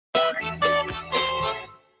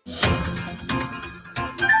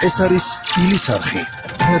ეს არის დილის არხი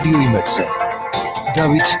რადიო იმედზე.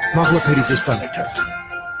 დავით მაღლაფერიძესთან ერთად.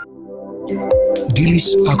 დილის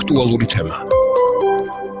აქტუალური თემა.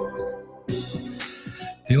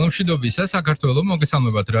 დილომშვიდობისა, საქართველოს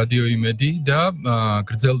მოგესალმებათ რადიო იმედი და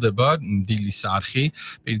გრძელდება დილის არხი.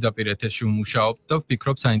 პირდაპირ ეთერში ვმუშაობთ და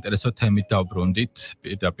ვფიქრობ საინტერესო თემით დავბრუნდით.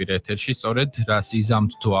 პირდაპირ ეთერში სწორედ რას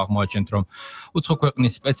იზამთ თუ აღმოაჩენთ, რომ უცხო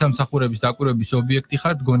ქვეყნის სპეცსამსახურების დაკვირვების ობიექტი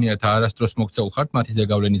ხართ, გგონიათ არასდროს მოქცეულხართ, მათი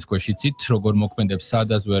ზეგავლენის ქვეშ იცით, როგორ მოქმედებს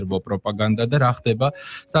სადაზვერვო პროპაგანდა და რა ხდება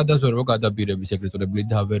სადაზვერვოგ ადაბირების ეგრეთ წოდებული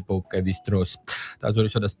დავერბოვკების დროს.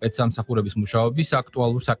 დაზვერვისა და სპეცსამსახურების მუშაობის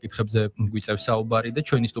აქტუალურ საკითხებზე გვიწევს საუბარი და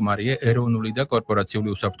ჩვენი სტუმარია ეროვნული და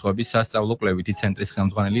კორპორაციული უსაფრთხოების სასწავლო-კვლევითი ცენტრის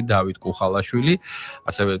ხელმძღვანელი დავით კუხალაშვილი.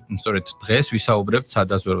 ასევე სწორედ დღეს ვისაუბრებთ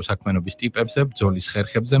სადაზვერვო საქმიანობის ტიპებზე, ბრძოლის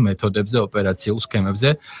ხერხებზე, მეთოდებზე, ოპერაციულ სქემებზე.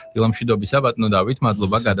 დილომშვიდობისა, ბატონო დავით,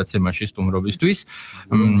 მადლობა გადაცემაში სტუმრობისთვის.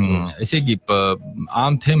 ესე იგი,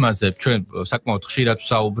 ამ თემაზე ჩვენ საკმაოდ ხშირად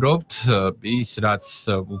ვსაუბრობთ, ის რაც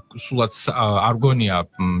სულაც არ გონია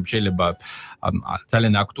შეიძლება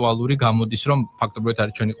ძალიან აქტუალური გამოდის, რომ ფაქტობრივად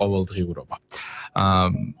არის ჩვენი ყოველდღიურობა.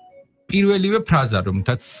 პირველივე ფრაზა,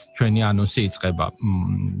 რომლითაც ჩვენი ანონსი იწყება,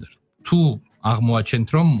 თუ აღმოაჩენთ,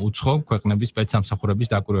 რომ უცხო ქვეყნების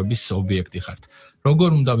სპეცსამსახურების დაკვირვების ობიექტი ხართ. როგორ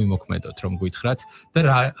უნდა მიმოქმედოთ, რომ გითხრათ და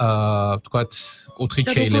რა ვთქვათ, კუთხით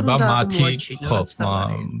შეიძლება მათი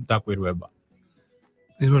დაკვირვება.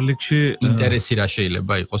 პირველ რიგში ინტერესი რა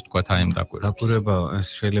შეიძლება იყოს, თქვათ, აი ამ დაკვირვებას. დაკვირვება ეს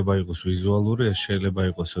შეიძლება იყოს ვიზუალური, ეს შეიძლება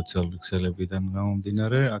იყოს სოციალური ქსელებიდან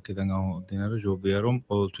გამომდინარე, აქედან გამომდინარე ჯობია რომ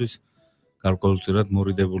ყოველთვის გარკვეულწილად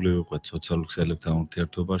მორიდებული ვიყოთ სოციალურ ქსელებთან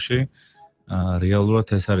ურთიერთობაში. რეალურად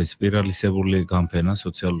ეს არის სპირალისებული გამფენა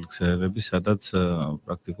სოციალური ქსელების, სადაც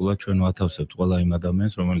პრაქტიკულად ჩვენ ვათავსებთ ყველა იმ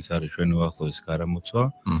ადამიანს, რომელიც არის ჩვენი უახლოესი გარემოცვა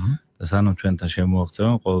და სანამ ჩვენთან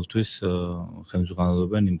შემოაღწევენ, ყოველთვის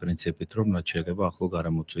ხელმძღვანელობენ იმ პრინციპით, რომ რაც შეიძლება ახლო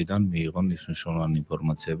გარემოცვიდან მიიღონ ის მნიშვნელოვანი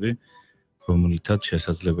ინფორმაციები, რომელთაც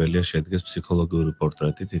შესაძლებელია შედგეს ფსიქოლოგიური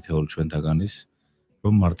პორტრეტი თითოეულ ჩვენთაგანის,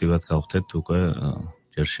 რომ მარტივად გავხდეთ უკვე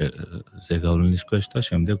ჯერ ზეგავლენის ქვეშ და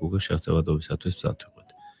შემდეგ უკვე შეღწევადობისათვის მზად ვიყოთ.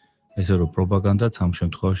 ესე რომ პროპაგანდაც ამ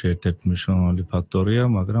შემთხვევაში ერთ-ერთი მნიშვნელოვანი ფაქტორია,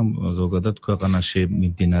 მაგრამ ზოგადად ქვეყანაში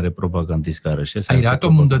მიმდინარე პროპაგანდის გარეშე აი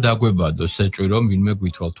რატომ უნდა დაგვებადოს ეჭვი, რომ ვინმე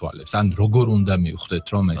გვითვალთვალებს? ან როგორ უნდა მივხვდეთ,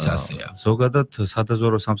 რომ ეს ასეა? ზოგადად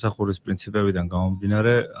სადაზვერვო სამსახურის პრინციპებიდან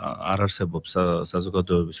გამომდინარე არ არსებობს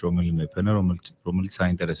საზოგადოების რომელიმე ფენა, რომელიც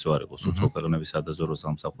საინტერესო არ იყოს უცხო ქვეყნების სადაზვერვო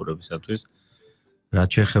სამსახურებისათვის. რაც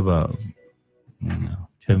შეეხება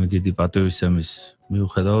ჩემი დიდი პატივისცემის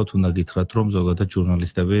მიუხედავად, უნდა გითხრათ, რომ ზოგადად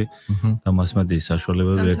ჟურნალისტები და მასმედიის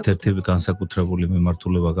საშუალებები ერთ-ერთი განსაკუთრებული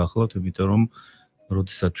მიმართულება გახლავთ, იმიტომ რომ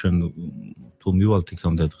როდესაც ჩვენ თუ მივალთ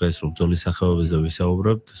იქამდე დღეს, რომ ბრძოლის სახეობებზე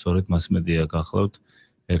ვისაუბრებთ, სწორედ მასმედია გახლავთ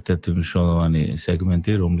ერთ-ერთი მნიშვნელოვანი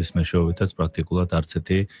სეგმენტი, რომლის მეშვეობითაც პრაქტიკულად არც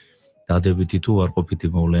ერთი დადებითი თუ უარყოფითი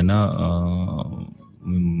მოვლენა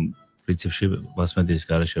პრინციპში მასმედიის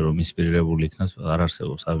გარეშე რომ ინსპირირებული იქნას არ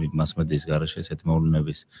არსებობს. ამ მასმედიის გარეშე ესეთი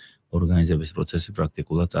მოვლენების ორგანიზების პროცესი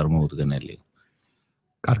პრაქტიკულად წარმოუდგენელია.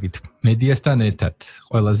 კარგით, მედიასთან ერთად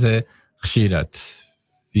ყველაზე ხშირად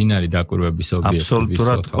ვინ არის დაკვირვების ობიექტი?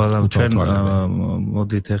 აბსოლუტურად ყველა ჩვენ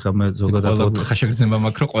მოდით ახლა მე ზოგადად ხაშეგრძნება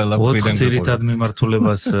მაქვს, რომ ყველა მხრიდან ძირითად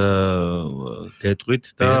მიმართულებას გეტყვით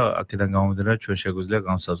და აქედან გამომდინარე ჩვენ შეგვიძლია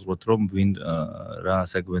განსაზღვროთ, რომ ვინ რა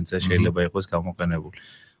სეგმენტზე შეიძლება იყოს გამოყენებული.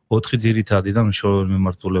 4 ძირითადი და მნიშვნელოვანი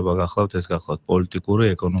მიმართულება გახლავთ, ეს გახლავთ პოლიტიკური,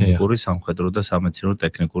 ეკონომიკური, სამხედრო და სამეცნიერო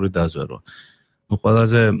ტექნიკური დაზვერვა.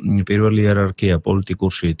 ყველაზე პირველი იერარქია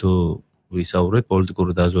პოლიტიკურში თუ ვისაუბრეთ,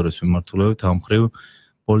 პოლიტიკური დაზვერვის მიმართულებით, ამ მხრივ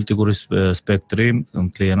პოლიტიკური სპექტრი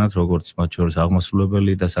მთლიანად, როგორც მათ შორის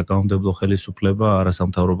აღმასრულებელი და საკანონმდებლო ხელისუფლება,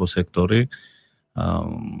 არასამთავრობო სექტორი,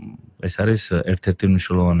 ეს არის ერთ-ერთი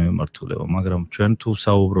მნიშვნელოვანი მიმართულება, მაგრამ ჩვენ თუ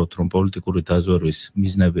საუბრობთ, რომ პოლიტიკური დაზვერვის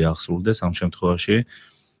მიზნები აღსრულდეს, ამ შემთხვევაში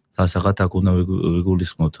სასახად აქ უნდა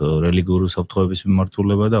ვიგულისხმოთ რელიგიური უსაფრთხოების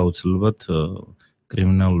მიმართულება და აუცილებლად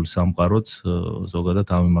კრიმინალური სამყაროც ზოგადად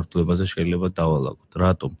ამ მიმართულებაზე შეიძლება დავალაგოთ.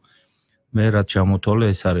 რატომ? მე რაც ჩამოთვალე,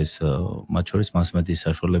 ეს არის მათ შორის მასმედიის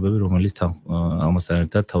საშუალებები, რომელიც ამასთან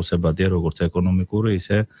ერთად თავსებადია როგორც ეკონომიკური,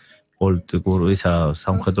 ისე პოლიტიკური,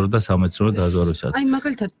 სამხედრო და სამეცნიერო დაზვერვისათვის. აი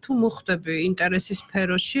მაგალითად თუ მოხვდები ინტერესის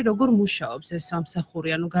სფეროში, როგორ მუშაობს ეს სამსახური?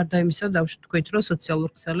 ანუ გარდა იმისა, დავთქვით, რომ სოციალურ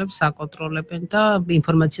ქსელებს აკონტროლებენ და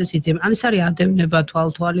ინფორმაციას იძებენ. ან ეს არის ადევნება,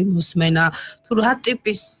 თვალთვალი, მოსმენა, თუ რა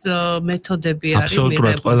ტიპის მეთოდები არის მიღებული?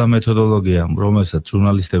 აბსოლუტურად ყველა მეთოდოლოგია, რომელსაც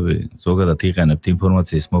ჟურნალისტები ზოგადად იყენებთ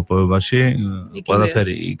ინფორმაციის მოპოვებაში,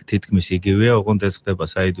 ყველაფერი თითქმის იგივეა, ოღონდ ეს ხდება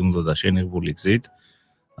საიდუმლო და შენიღბული გზით.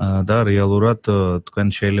 და რეალურად თქვენ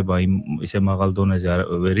შეიძლება ისე მაღალ დონეზე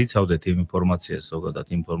ვერ იცავდეთ იმ ინფორმაციას ზოგადად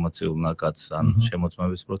ინფორმაციულ ნაკადს ან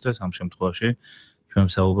შემოწმების პროცესს ამ შემთხვევაში ჩვენ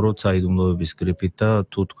საუბრობთ საიდუმლოების გრიფით და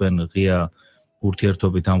თუ თქვენ ღია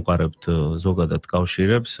ურთიერთობით ამყარებთ ზოგადად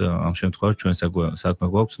კავშირებს, ამ შემთხვევაში ჩვენ საქმე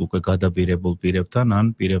გვაქვს უკვე გადაბირებულ პირებთან, ან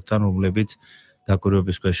პირებთან, რომლებიც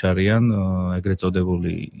დაკვირვების ქვეშ არიან, ეგრეთ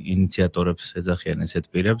წოდებული ინიციატორებს ეძახიან ესეთ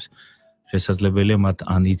პირებს. შესაძლებელია მათ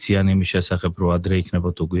ან იციან იმის შესახებ, რომ ადრე იქნება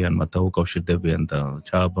თუ გვიან მათ დაუკავშირდებიან და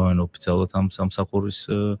ჩააბავენ ოფიციალურად ამ სამსახურის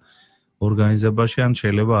ორგანიზებაში, ან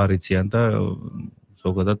შეიძლება არ იციან და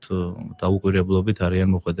ზოგადად დაუკვირებლობით არიან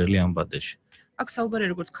მოხვედრილი ამ ბადეში. აქ საუბარი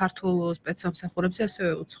როგორც ქართულ სპეცსამსახურებზე,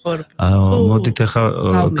 ასევე უცხო. მოდით ახლა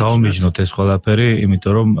გავმიჯნოთ ეს ყველაფერი,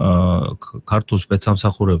 იმიტომ რომ ქართულ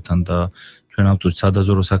სპეცსამსახურებთან და ჩვენ ამ წუთში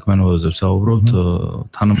სადაზვერვო საქმიანობაზე ვსაუბრობთ,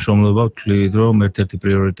 თანამშრომლობა ვთვლით, რომ ერთ-ერთი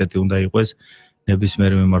პრიორიტეტი უნდა იყოს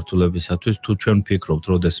ნებისმიერი მიმართულებისათვის, თუ ჩვენ ვფიქრობთ,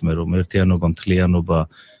 როდესმე რომ ერთიანობა,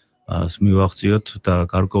 მთლიანობას მივახციოთ და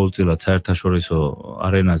გარკვეულწილად საერთაშორისო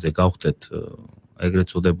არენაზე გავხდეთ ეგრეთ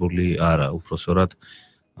წოდებული არა, უпроსორად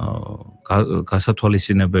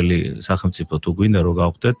გასათვალისწინებელი სახელმწიფო თუ გვინდა რომ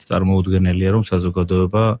გავხდეთ, წარმოუდგენელია რომ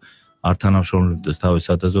საზოგადოება არ თანამშრომლობს თავის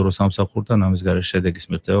სადაზვერვო სამსახურთან, ამის გარეშე შედეგის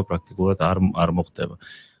მიღწევა პრაქტიკულად არ მოხდება.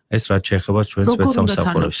 ეს რაც შეეხება ჩვენ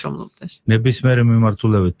სპეცსამსახურებს. ნებისმიერი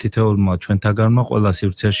მიმართულებით თითოეულმა ჩვენთაგანმა ყველა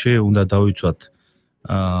სივრცეში უნდა დავიცვათ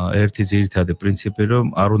ერთი ძირითადი პრინციპი, რომ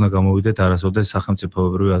არ უნდა გამოვიდეთ არასოდეს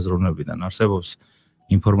სახელმწიფოებრივი აზროვნებიდან. არსებობს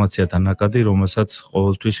ინფორმაციათან ნაკადი, რომელსაც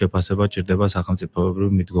ყოველთვის შეფასება ჭირდება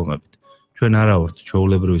სახელმწიფოებრივი მიდგომებით. ჩვენ არა ვართ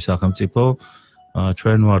ჩვეულებრივი სახელმწიფო,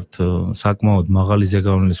 ჩვენ ვართ საკმაოდ მაღალი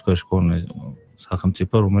ზეგავლენის ქვეშ მქონე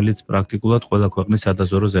სახელმწიფო, რომელიც პრაქტიკულად ყველა ქვეყნის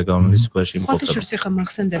სადაზვერვო ზეგავლენის ქვეშ იმყოფება. ფოტოშურს ახლა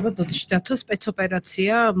მახსენდება ბოდიში დათო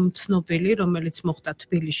სპეცოპერაცია ცნობილი, რომელიც მოხდა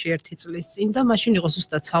თბილისში 1 წლის წინ და მაშინ იყო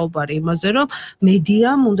ზუსტად საუბარი იმაზე, რომ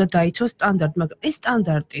მედიამ უნდა დაიცვას სტანდარტი, მაგრამ ეს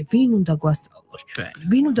სტანდარტი ვინ უნდა გვასწავლოს ჩვენ?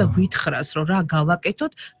 ვინ უნდა გვითხრას, რომ რა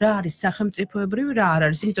გავაკეთოთ, რა არის სახელმწიფოებრივი, რა არ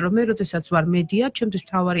არის? იმიტომ რომ მე როდესაც ვარ მედია, ჩემთვის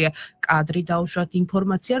მთავარია კადრი დაუშვათ,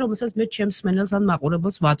 ინფორმაცია, რომელსაც მე ჩემს მსმენელს ან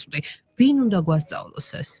მაყურებელს ვაწვდი. ვინ უნდა გვასწავლოს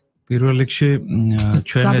ეს? პირველ რიგში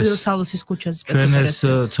ჩვენ ეს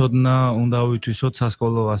ცოდნა უნდა ვითვისოთ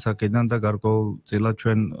სასკოლო ასაკიდან და გარკვეულწილად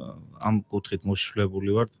ჩვენ ამ კუთხით მოშიშვლებული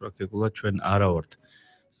ვართ, პრაქტიკულად ჩვენ არა ვართ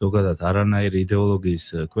ზოგადად არანაირი იდეოლოგიის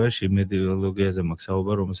ქვეშ, იმ იდეოლოგიაზე მაქვს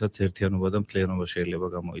საუბარი, რომელსაც ერთიანობა და მთლიანობა შეიძლება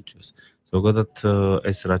გამოიწვიოს. ზოგადად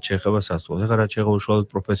ეს რაც შეეხება სასკოლოს, ახლა რაც შეეხება უშუალოდ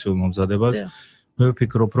პროფესიულ მომზადებას, მე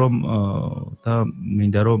ვფიქრობ, რომ და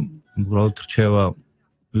მინდა რომ უბრალოდ რჩევა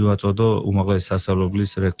ვივაწოდო უმაღლესი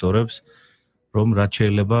სასწავლებლის რექტორებს, რომ რაც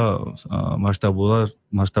შეიძლება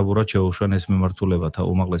მასშტაბურად შეუშვან ეს მიმართულება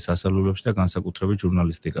უმაღლეს სასწავლებლებში და განსაკუთრებით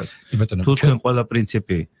ჟურნალისტიკაზე. თუ თქვენ ყველა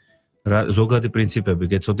პრინციპი, ზოგადი პრინციპები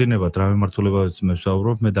გეცოდინებათ, რა მიმართულებაზეც მე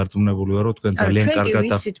ვსაუბრობ, მე დარწმუნებული ვარ, რომ თქვენ ძალიან კარგად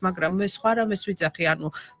ვიცით, მაგრამ მე სხვა რამეს ვიძახი,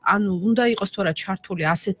 ანუ უნდა იყოს თორა ჩართული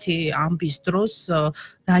ასეთი ამბის დროს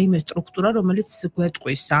რაიმე სტრუქტურა, რომელიც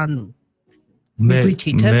გვეტყვის, ანუ მე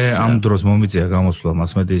ამ დროს მომიწია გამოსვლა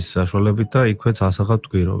მასმედიის საშუალებით და იქვეც ასახავ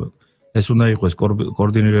თქვირობ. ეს უნდა იყოს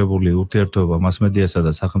კოორდინირებული ურთიერთობა მასმედიასა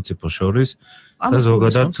და სახელმწიფოს შორის და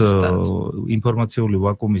ზოგადად ინფორმაციული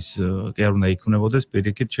ვაკუუმის კი არ უნდა იქნებოდეს,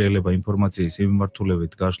 პირიქით შეიძლება ინფორმაციის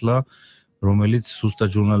მიმართულებით გაშლა, რომელიც სუსტად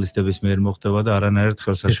ჟურნალისტების მიერ მოხდება და არანაირად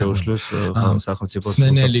ხელს არ შეუშლის სახელმწიფოს.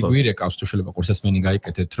 მსმენელი გვირეკავს, თუ შეიძლება კურსასმენი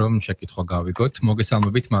გაიკეთეთ, რომ შეკითხვა გავიგოთ.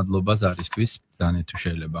 მოგესალმებით, მადლობა ზარისთვის, ბრძანეთ თუ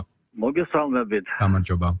შეიძლება. მოგესალმებით.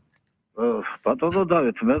 გამარჯობა. ბატონო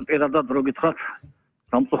დავით, მე პირადად რო გითხრათ,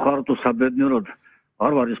 სამწუხაროდ საბედნიეროდ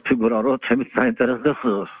არ ვარ ის ფიგურა, რომ ჩემით საინტერესდეს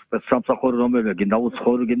სპეცსამსახური რომელია, გინდა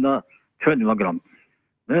უცხო, გინდა ჩვენი, მაგრამ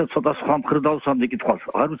მე ცოტა სხვა მხრიდან დავსვამდი კითხვას.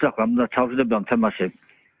 არ ვიცი ახლა უნდა ჩავშდები ამ თემაში.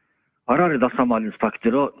 არ არის დასამალის ფაქტი,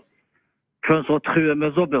 რომ ჩვენს 4-ვე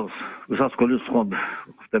მეზობელს, ვისაც გულისხმობ,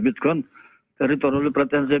 ხდებით თქვენ, ტერიტორიული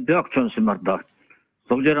პრეტენზიები აქვს ჩვენს მიმართ და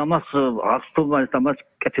ზოგჯერ ამას აღსტუმას და მას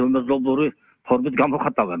კეთილმეზობლური ფორმით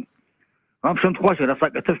გამოხატავენ. ამ შემთხვევაში რას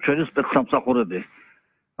აკეთებს ჩვენი სპეცსამსახურები?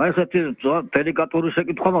 აი ესეთი დელიკატური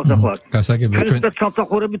შეკითხვა მაქვს ახლა. გასაგებია ჩვენ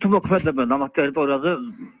სპეცსამსახურები თუ მოქმედებენ ამ ტერიტორიაზე,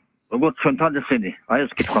 როგორც ჩვენთან ისინი? აი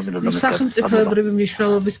ეს კითხვა მინდა დამეკითხო. სახელმწიფოებრივი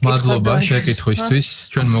მნიშვნელობის კითხვა. მადლობა შეკითხვისთვის.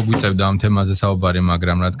 ჩვენ მოგვიწევდა ამ თემაზე საუბარი,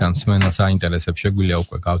 მაგრამ რადგან მსმენელს აინტერესებს, შეგვიძლია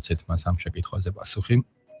უკვე გავცეთ მას ამ შეკითხვაზე პასუხი.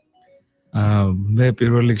 მე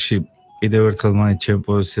პირველ რიგში კიდევ ერთხელ მაინც ჩემ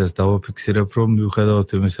პოზიციას დავაფიქსირებ, რომ მიუხედავად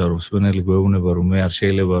იმისა, რომ მსმენელი გვეუბნება, რომ მე არ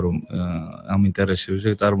შეიძლება რომ ამ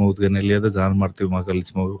ინტერესებში წარმოუდგენელია და ძალიან მარტივ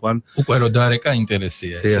მაგალითს მოვიყვან. უკვე რო დარეკა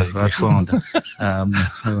ინტერესია ეს. დიახ, რა თქმა უნდა.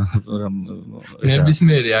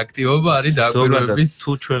 ნებისმიერი აქტივობა არის დაკვირვების.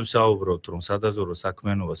 თუ ჩვენ ვსაუბრობთ, რომ სადაზვერვო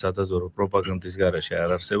საქმიანობა, სადაზვერვო პროპაგანდის გარეშე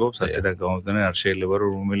არ არსებობს, აქედან გამომდინარე არ შეიძლება რომ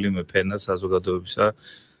რომელიმე ფენა საზოგადოებისა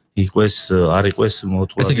იყოს არ იყოს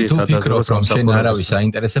მოწყობილი სადაზვერვო რომ შენ არავის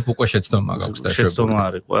აინტერესებ უკვე შეცდომა გაქვს და შეცდომა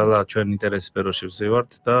არის ყველა ჩვენ ინტერესის სფეროში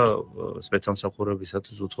ვზივართ და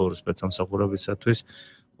სპეცსამსახურებისათვის უცხო სპეცსამსახურებისათვის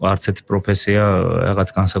არც ერთი პროფესია რაღაც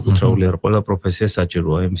განსაკუთრებული არ ყველა პროფესია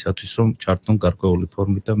საჭიროა იმისათვის რომ ჩართონ გარკვეული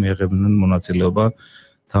ფორმით და მიიღებდნენ მონაწილეობა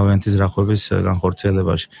თავიანთი ზრახვების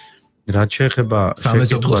განხორციელებაში რაც შეეხება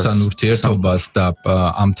სამეზობლოსთან ურთიერთობას და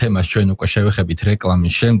ამ თემას ჩვენ უკვე შევეხებით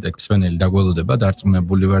რეკლამის შემდეგ მსმენელი დაგველოდება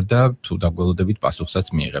დარწმუნებული ვარ და თუ დაგველოდებით პასუხსაც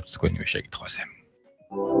მიიღებთ თქვენივე შეკითხვაზე.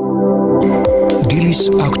 დილის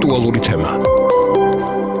აქტუალური თემა.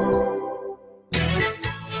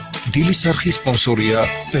 დილის არხის სპონსორია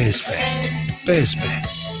PSP. PSP.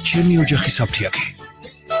 ჩემი ოჯახის აფთიაქი.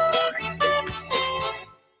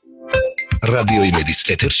 რადიო იმედის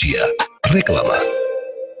ეთერშია რეკლამა.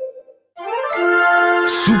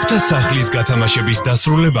 სუფთა სახლის გათამაშების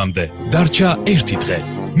დასრულებამდე დარჩა ერთი დღე.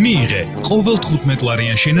 მიიღე ყოველ 15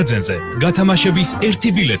 ლარიან შენაძენზე გათამაშების ერთი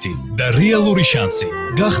ბილეთი და რეალური შანსი.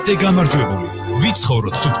 გახდე გამარჯვებული.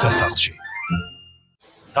 ვიცხოვროთ სუფთა სახლში.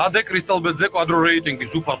 დადე კრისტალბეტზე კვადრო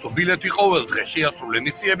რეიტინგის უფასო ბილეთი ყოველ დღე შეასრულე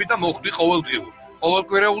მისიები და მოხვდი ყოველდღიურ,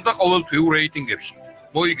 ყოველკვირეულ და ყოველთვიურ რეიტინგებში.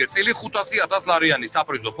 მოიგე წილი 500,000 ლარიანი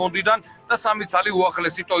საპრიზო ფონდიდან და 3 ცალი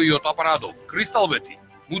უახლესი Toyota Prado. კრისტალბეტი,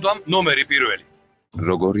 მუდამ ნომერი პირველი.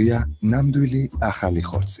 როგორია ნამდვილი ახალი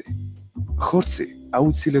ხორცი. ხორცი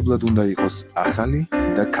აუცილებლად უნდა იყოს ახალი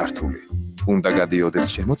და ქართული. უნდა გადიოდეს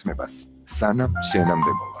შემოწმებას, სანამ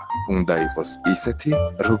შენამდე მოვა. უნდა იყოს ისეთი,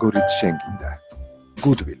 როგორიც შენ გინდა.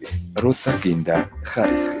 გუდვილი, როცა გინდა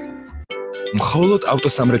ხარისხი. მხოლოდ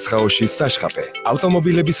ავტოსამრეცხაოში საშხაპე.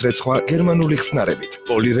 ავტომობილების რეცხვა გერმანული ხსნარებით,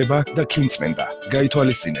 პოლირება და ქიმწმენდა.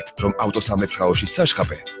 გაითვალისწინეთ, რომ ავტოსამრეცხაოში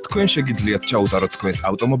საშხაპე თქვენ შეგიძლიათ ჩაუტაროთ თქვენს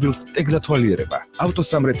ავტომობილს ტექდათვალიერება.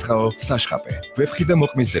 ავტოსამრეცხაო საშხაპე. ვებხიდა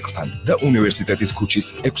მოყმის ზეპთან და უნივერსიტეტის ქუჩის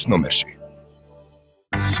 6 ნომერში.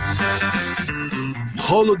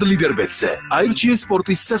 მხოლოდ ლიდერბეტზე აირჩიე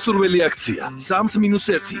სპორტის სასურველი აქცია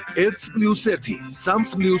 3-1, 1+1,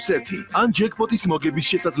 3+1 ან ჯეკპოტის მოგების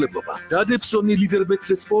შესაძლებლობა. დადე ფსონი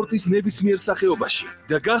ლიდერბეტზე სპორტის ნებისმიერ სახეობაში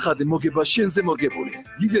და გახადე მოგება შენზე მორგებული.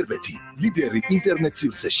 ლიდერბეტი, ლიდერი ინტერნეტ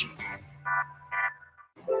სივრცეში.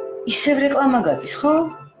 ისევ რეკლამა გადის, ხო?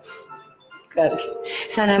 კარგი.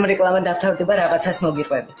 სანამ რეკლამა დავთავრდება, რაღაცას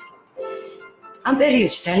მოგიყვებით. ამ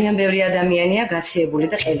პერიოდში ძალიან ბევრი ადამიანია გაციებული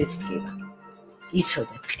და ყელიც ტკივა.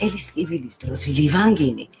 იცოდეთ, ყელის ტკივილის დროს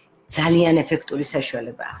ლივანგინი ძალიან ეფექტური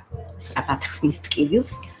საშუალებაა. სწრაფად ხსნის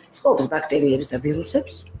ტკივილს, სპობს ბაქტერიებს და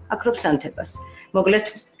ვირუსებს, აქრობს ანთებას. მოკლედ,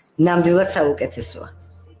 ნამდვილად საუკეთესოა.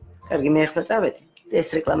 კარგი, მე ახლა წავედი. ეს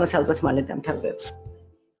რეკლამაც ალბათ მალე დამთავრდება.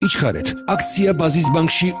 იჩქარეთ, აქცია ბაზის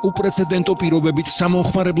ბანკში უპრეცედენტო პირობებით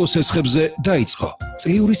სამომხმარებლო სესხებზე დაიწყო.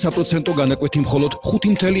 წლიური საპროცენტო განაკვეთი მხოლოდ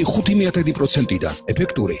 5.5%-დან,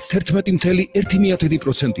 ეფექტური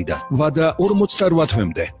 11.1%-დან, ვადა 48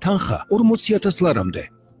 თვემდე, თანხა 40,000 ლარამდე.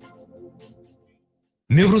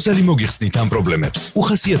 ნევროზალი მოგიხსნით ამ პრობლემებს.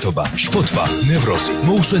 უხასიათობა, შფოთვა, ნევროზი,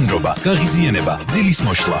 მოუსვენრობა, გაღიზიანება, ძილის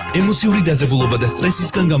მოშლა, ემოციური დაძაბულობა და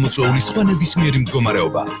სტრესისგან გამოწვეული სხვა ნებისმიერი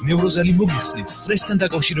მდგომარეობა. ნევროზალი მოგიხსნით სტრესთან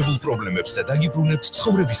დაკავშირებულ პრობლემებს და დაგიბრუნებთ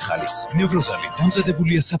ცხოვრების ხალისს. ნევროზალი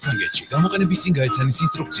დამზადებულია საფრანგეთში. გამოყენების წინ გაეცანის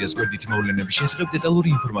ინსტრუქციას გვერდითი მოვლენების შესახებ დეტალური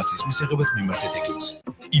ინფორმაციის მისაღებად მიმართეთ ექიმს.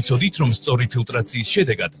 იცოდით, რომ სწორი ფილტრაციის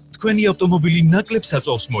შედეგად თქვენი ავტომობილი ნაკლებ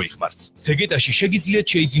საწვავს მოიხმართ. თეგეტაში შეგიძლიათ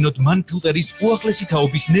შეიძინოთ მან ფილტრის უახლესი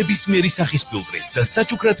თაობის ნებისმიერი სახის ფილტრი და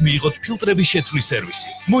საჩუქრად მიიღოთ ფილტრების შეცვლის სერვისი.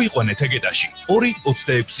 მოიყვანეთ თეგეტაში 2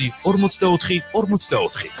 26 44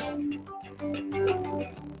 44.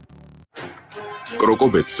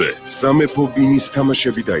 კროკობეტზე სამეფო ბინის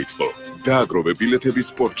თამაშები დაიწყო. დააგროვე ბილეთები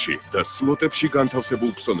სპორტში და სლოტებში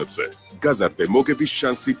განთავსებულ ფსონებზე. გაზარდე მოგების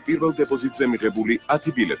შანსი პირველ დეპოზიტზე მიღებული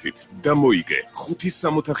 10 ბილეთით და მოიგე 5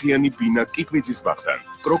 სამოთახიანი ბინა კიკვიძის ბაღთან.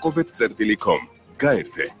 krokobet.com.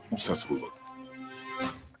 გაერთე უსასრულოდ.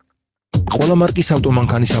 ყველა მარკის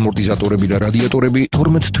ავტომანქანის ამორტიზატორები და რადიატორები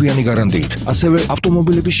 12 თვიანი გარანტიით. ასევე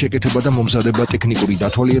ავტომობილების შეკეთება და მომზადება ტექნიკური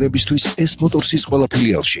დათვალიერებისთვის ეს მოტორსის ყველა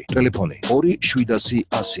ფილიალში. ტელეფონი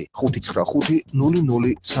 2-700 100 595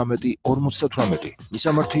 00 13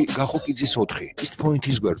 მისამართი გახოკიძის 4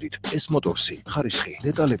 ისტ-პოინტის გვერდით. ეს მოტორსი ხარისხი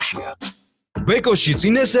დეტალებშია. ბეკოში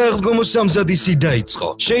წინასე აღდგომოს სამზადისი დაიწყო.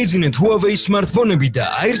 შეიძინეთ Huawei smartphone-ები და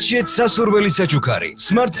აირჩიეთ სასურველი საჩუქარი.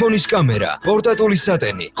 Smartphone-ის კამერა, პორტატული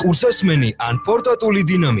სატენი, ყურსასმენი ან პორტატული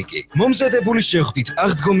დინამიკი. მომზადებული შეხვდით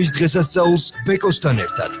აღდგომის დღესასწაულს ბეკოსთან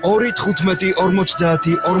ერთად.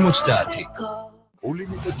 2-15-50-50.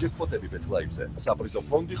 Unlimited jackpot-ები ბეთლაივზე. საპრიზო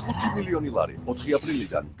ფონდი 5 მილიონი ლარი. 4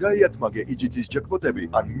 აპრილიდან გაიათმაგე იგითის jackpot-ები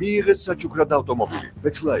ან მიიღეს საჩუქრად ავტომობილი.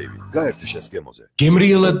 ბეთლაივი, გაერთე შენს გემოზე.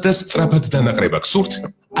 გემრიელად და სწრაფად დანაყრება გსურთ?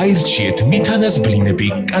 აირჩიეთ მითანას ბლინები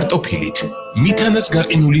კარტოფილით. მითანას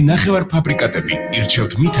გაყინული ნახევარფაბრიკატები.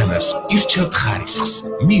 ირჩევთ მითანას, ირჩევთ ხარისხს.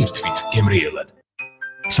 მიირთვით გემრიელად.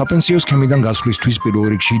 საპენსიო სქემიდან გასვლისთვის პირველ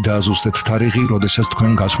რიგში დააზუსტეთ თარიღი, როდესაც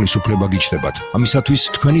თქვენ გასვლის უფლება გიჩნდებათ. ამისათვის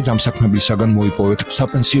თქვენი დამსაქმებლისაგან მოიპოვეთ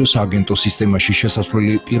საპენსიო სააგენტო სისტემაში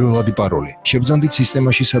შესასვლელი პირველადი პაროლი. შებრძანდით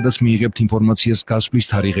სისტემაში, სადაც მიიღებთ ინფორმაციას გასვლის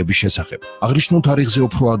თარიღების შესახებ. აღნიშნულ თარიღზე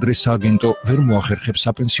უფრო ადრე სააგენტო ვერ მოახერხებს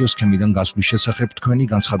საპენსიო სქემიდან გასვლის შესახებ თქვენი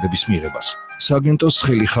განცხადების მიღებას. სააგენტოს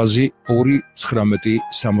ხელი ხაზი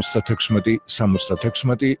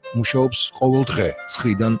 2-19-66-66 მუშაობს ყოველ დღე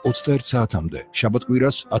 9-დან 21 საათამდე,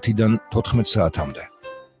 შაბათ-კვირას 10-დან 14 საათამდე.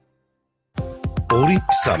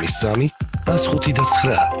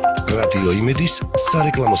 2-3-3-105-9 რადიო იმედის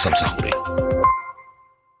სარეკლამო სამსახური.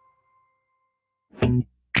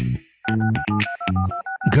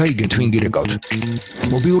 გაიგეთ ვინ გირეკავთ.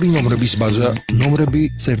 მობილური ნომრების ბაზა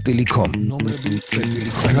nomrebi.com.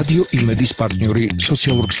 რადიო იმედის პარტნიორი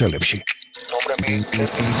სოციალურ ქსელებში.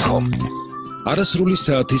 nomrebi.com. არასრული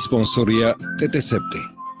საათის სპონსორია TTSEPTI.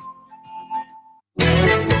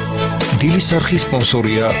 დილის არხის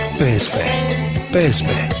სპონსორია PSP. PSP.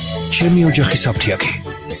 ჩემი ოჯახის საფთიაქი.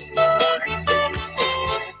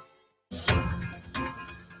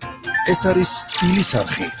 ეს არის დილის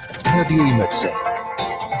არხი რადიო იმედზე.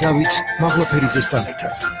 დავით მაღლაფერიძესთან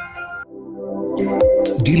ერთად.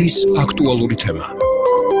 დილის აქტუალური თემა.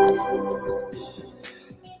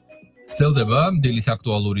 გრძელდება დილის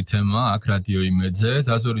აქტუალური თემა აქ რადიო იმედზე.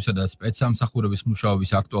 საზვერვისა და სპეცსამსახურების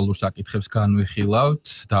მუშაობის აქტუალურ საკითხებს განვიხილავთ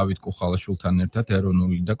დავით კუხალაშვილთან ერთად,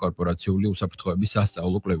 ეროვნული და კორპორაციული უსაფრთხოების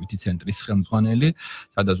სასწავლო-კვლევითი ცენტრის ხელმძღვანელი,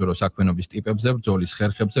 სადაზვერვო საქმიანობის ტიპებზე, ბრძოლის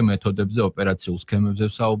ხერხებზე, მეთოდებზე, ოპერაციულ სქემებზე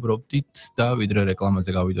ვსაუბრობდით და ვიდრე რეკლამაზე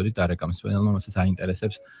გავიდოდით, არეკამს ვენელმა მასაც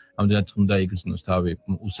აინტერესებს, ამდენად უნდა იგრძნოს თავი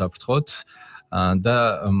უსაფრთხოდ.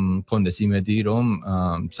 და კონდეს იმედი, რომ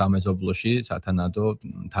სამეზობლოში სათანადო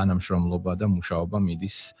თანამშრომლობა და მუშაობა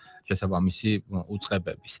მიდის შესაბამისი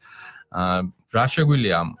უწყებების. რა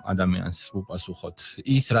შეგვიძლია ამ ადამიანს უპასუხოთ?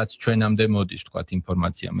 ის რაც ჩვენამდე მოდის, თქვათ,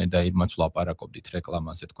 ინფორმაცია, მე და ირმაც ვლაპარაკობდით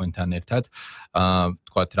რეკლამაზე თქვენთან ერთად,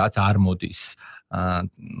 თქვათ, რაც არ მოდის.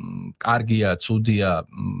 კარგია, ცუდია,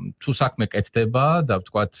 თუ საქმე კეთდება და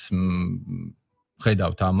თქვათ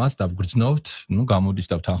ხედავთ ამას და ვგრძნობთ, გამოდის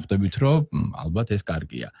და ვთანხმდებით, რომ ალბათ ეს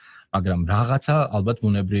კარგია. მაგრამ რაღაცა ალბათ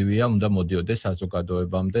ბუნებრივია, უნდა მოდიოდეს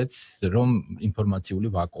საზოგადოებამდეც, რომ ინფორმაციული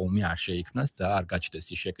ვაკუუმი არ შეიქმნას და არ გაჩნდეს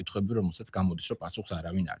ის შეკითხვები, რომელსაც გამოდის, რომ პასუხს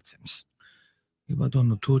არავინ არ ცემს.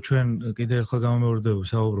 ბატონო, თუ ჩვენ კიდე ახლა გამომევარდებით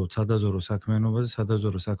საუბრობთ სადაზვერვო საქმიანობაზე,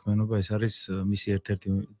 სადაზვერვო საქმიანობა ეს არის მისი ერთ-ერთი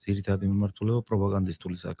ძირითადი მიმართულება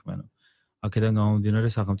პროპაგანდისტული საქმიანობა. აქედან გამომდინარე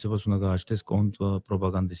სახელმწიფოს უნდა გააჩნდეს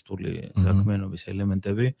კონტრპროპაგანდისტული საქმიანობის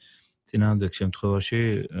ელემენტები. წინააღმდეგ შემთხვევაში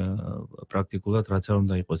პრაქტიკულად რაც არ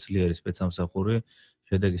უნდა იყოს ძლიერი სპეცსამსახური,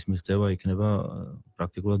 შედეგის მიღწევა იქნება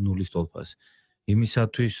პრაქტიკულად ნულის ტოლფასი.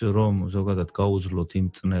 იმისათვის, რომ ზოგადად გაუძლოთ იმ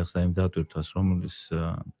წნეხს და იმ დატვირთვას, რომელიც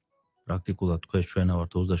პრაქტიკულად ქვეშ ჩვენა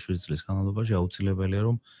ვართ 27 წლის განმავლობაში, აუცილებელია,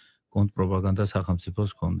 რომ კონტრპროპაგანდა სახელმწიფოს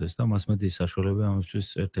ჰქონდეს და მასმედიის საშუალება ამისთვის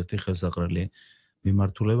ერთ-ერთი ხელსაყრელი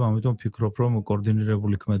მიმართულება, ამიტომ ვფიქრობ, რომ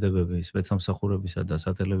კოორდინირებული ქმედებები სპეცსამსახურებისა და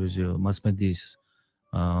სატელევიზიო მასმედიის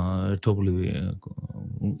ერთობლივი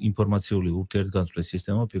ინფორმაციული ურთიერთგანცვლის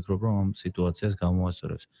სისტემა, ვფიქრობ, რომ ამ სიტუაციას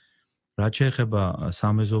გამოასწორებს. რაც შეეხება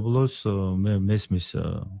სამეზობლოს, მე მესმის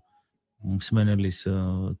მსმენელის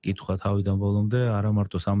კითხვა თავიდან ბოლომდე, არა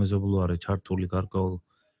მარტო სამეზობლო არის ჩართული გარკვეულ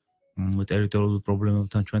ტერიტორიულ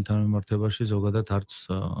პრობლემებთან ჩვენთან მიმართებაში, ზოგადად არც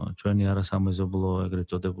ჩვენი არასამეზობლო ეგრეთ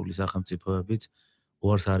წოდებული სახელმწიფოებიც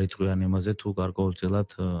უარს არ იტყვიან იმაზე, თუ გარკვეულწილად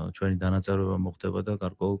ჩვენი დანაწევრება მოხდება და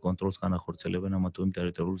გარკვეულ კონტროლს განახორციელებენ ამა თუ იმ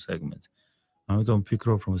ტერიტორიულ სეგმენტს. ამიტომ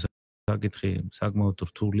ვფიქრობ, რომ საკითხი საკმაოდ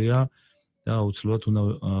რთულია და აუცილებლად უნდა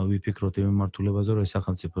ვიფიქროთ იმ მიმართულებაზე, რომ ეს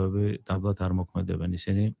სახელმწიფოები დაბლად არ მოქმედებენ.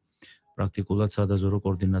 ისინი პრაქტიკულად სადაზვერვო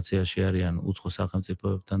კოორდინაციაში არიან უცხო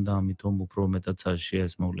სახელმწიფოებთან და ამიტომ უფრო მეტად საშიშია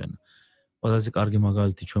ეს მოვლენა. ყველაზე კარგი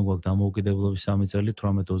მაგალითი ჩვენ გვაქვს დამოუკიდებლობის 3 წელი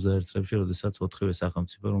 18-21 წლებში, როდესაც 4-ვე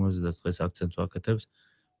სახელმწიფო, რომელზედაც დღეს აქცენტს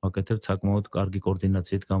ვაკეთებთ, საკმაოდ კარგი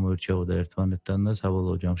კოორდინაციით გამოირჩეოდა ერთმანეთთან და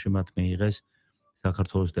საბოლოო ჯამში მათ მიიღეს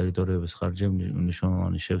საქართველოს ტერიტორიების ხარჯზე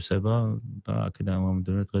მნიშვნელოვანი შევსება და აქედან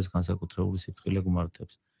მომდინარე დღეს განსაკუთრებული სიფრთხილე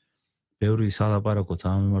გვმართებს. ბევრი სალაპარაკოც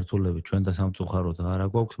ამ მიმართულებით ჩვენ და სამწუხაროდ არ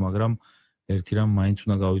აგვაქვს, მაგრამ ერთი რამ მაინც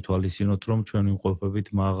უნდა გავითვალისწინოთ, რომ ჩვენ ვიმყოფებით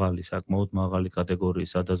მაღალი, საკმაოდ მაღალი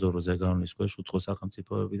კატეგორიის სადაზვერვო ზეგავლენის ქვეშ უცხო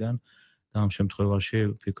სახელმწიფოებიდან და ამ შემთხვევაში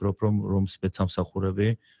ვფიქრობ, რომ სპეცსამსახურები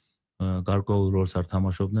გარკვეულ როლს არ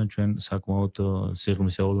თამაშობდნენ, ჩვენ საკმაოდ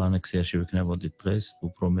სიღრმისეულ ანექსიაში ვიქნებოდით დღეს,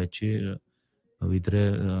 უფრო მეტში, ვიდრე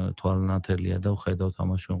თვალნათელია და ვხედავთ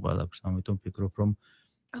ამას ჩვენ ყველაფერს. ამიტომ ვფიქრობ, რომ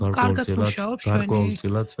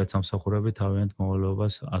გარკვეულწილად სპეცსამსახურები თავიანთ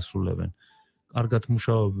მოვალეობას ასრულებენ. კარგად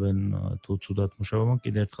მუშაობენ თუ ცუდად მუშაობენ,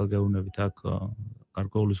 კიდევ ერთხელ გეუბნებით აქ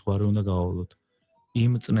გარკვეული ზღვარი უნდა გავავლოთ.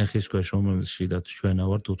 იმ წნეხის ქვეშ, რომელშიდაც ჩვენ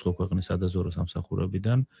ვართ უცხო ქვეყნის სადაზვერვო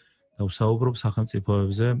სამსახურებიდან და ვსაუბრობ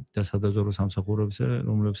სახელმწიფოებზე და სადაზვერვო სამსახურებზე,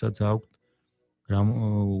 რომლებსაც აქვთ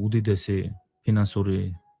უდიდესი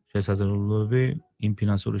ფინანსური შესაძლებლობები, იმ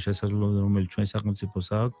ფინანსური შესაძლებლობები, რომელიც ჩვენ სახელმწიფოს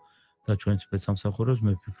აქვს და ჩვენ სპეცსამსახურებს,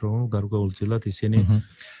 მე ვფიქრობ, რომ გარკვეულწილად ისინი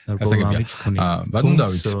გარკვეულწილად ქმნიან. ბატონ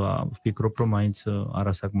დავით, ვფიქრობ, რომ მაინც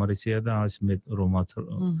არასაკმარისია და ეს მე რომ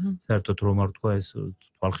საერთოდ რომ არ თქვა ეს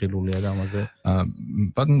თვალხილულია და ამაზე.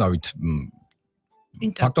 ბატონ დავით,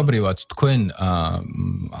 ფაქტობრივად თქვენ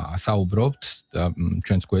საუბრობთ და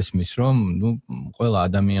ჩვენც გვესმის, რომ ყველა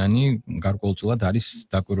ადამიანი გარკვეულწილად არის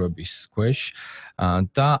დაკვირვების ქვეშ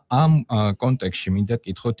და ამ კონტექსტში მინდა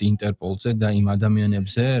გკითხოთ ინტერპოლზე და იმ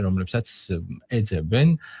ადამიანებზე, რომლებსაც ეძებენ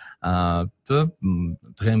და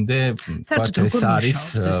დღემდე ეს არის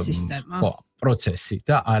პროცესი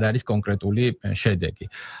და არ არის კონკრეტული შედეგი.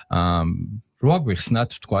 რო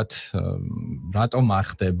აგვიხსნათ, თქვათ, რატომ არ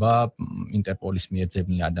ხდება ინტერპოლის მიერ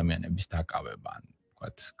ძებნილი ადამიანების დაკავება,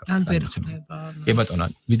 თქვათ, ან ვერ ხდება. კი ბატონო,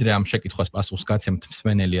 ვიდრე ამ შეკითხვას პასუხს გაცემთ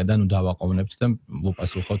მსმენელია და დავაყოვნებთ და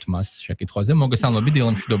ვუპასუხოთ მას შეკითხვაზე. მოგესალმებით,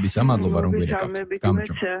 დილამშვიდობისა, მადლობა რომ გვირეკავთ.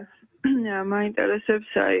 მაინტერესებს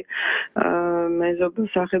მეზობელ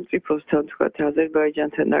სახელმწიფოსთან, თქვათ,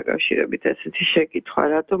 აზერბაიჯანთან დაკავშირებით ესეთი შეკითხვა,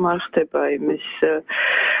 რატომ არ ხდება იმის,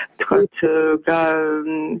 თქვათ,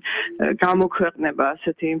 გამოქვეყნება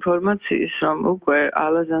ასეთი ინფორმაციის, რომ უკვე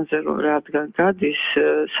ალაზანზე რადგან გადის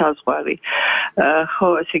საზღვარი, ხო,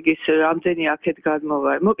 ესე იგი, რამდენი აქეთ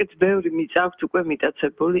გადმოვა. მოკეთ, ბევრი მიწაქვთ უკვე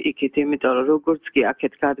მიტაცებული იქით, იმიტომ რომ როგორც კი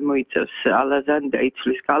აქეთ გადმოიწევს ალაზანი და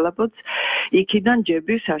იცვლის კალაპოტს, იქიდან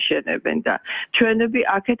ჯების აშენებენ და ჩვენები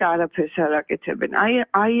აქეთ არაფერს არ აკეთებენ.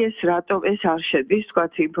 აი ეს რატომ ეს არ შედის,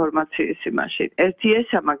 თქვათ, ინფორმაციის იმაში. ერთი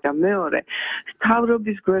ესა, მაგრამ მეორე,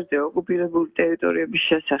 მთავრობის გვერდზე ოკუპირებული ტერიტორიების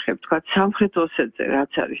შესახებ, თქვათ, სამხრეთ ოსეთზე,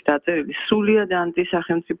 რაც არის დაწერილი, სრულად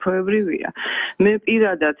ანტისახელმწიფოებრივია. მე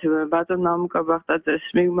პირადად ბატონ მამუკა ბახტაძეს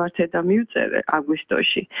მივმართე და მივწერე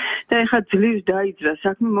აგვისტოში და ეხლა ძლივს დაიძრა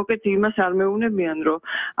საქმე, მოკეთ იმას არ მეუნებიან, რომ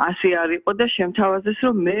ასე არ იყო და შემთავაზეს,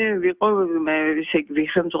 რომ მე ვიყო ისე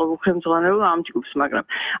ვიხემძღვანელო ამ ჯგუფს, მაგრამ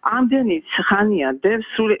ამდენი ხანია დევს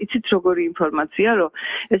სულ იცით როგორი ინფორმაცია, რომ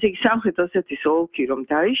ესე იგი სამხრეთ ოსეთის ოლქი რომ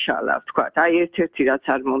დაიშალა, ვთქვათ, აი ერთ-ერთი რაც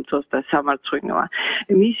არ მომწონს და სამარცხვინოა,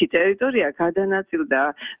 მისი ტერიტორია გადანაწილდა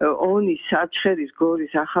ონის, საჩხერის,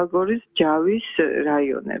 გორის, ახალგორის, ჯავის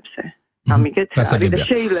რაიონებზე. ამიგეთ არის და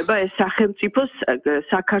შეიძლება ეს სახელმწიფოს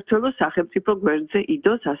საქართველოს სახელმწიფო გვერდზე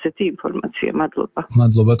იდოს ასეთი ინფორმაცია. მადლობა.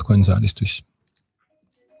 მადლობა თქვენს არისთვის.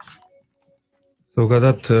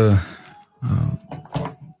 ზოგადად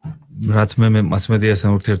რაც მე მასმედიასთან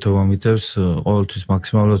ურთიერთობა მიწევს, ყოველთვის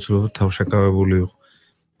მაქსიმალურად ვცდილობ თავშეკავებული ვიყო.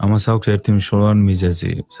 ამას აქვს ერთი მნიშვნელოვანი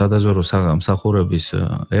მიზეზი. სადაზვერვო სამსახურების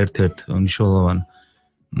ერთ-ერთ მნიშვნელოვან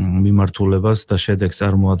მიმართულებას და შედეგს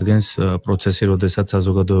წარმოადგენს პროცესი, როდესაც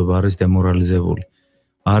საზოგადოება არის დემორალიზებული.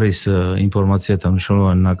 არის ინფორმაციათა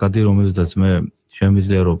მნიშვნელოვანი ნაკადი, რომელზედაც მე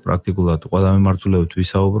შემიძლია რომ პრაქტიკულად ყველა მიმართულებით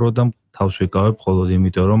ვისაუბრო და თავს ვიკავებ მხოლოდ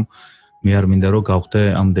იმიტომ, რომ მე არ მინდა რომ გავხდე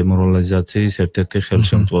ამ დემორალიზაციის ერთ-ერთი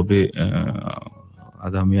ხელშემწყობი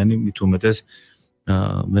ადამიანი, მით უმეტეს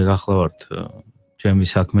მე გახლავართ ჩემი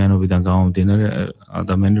საქმიანობიდან გამომდინარე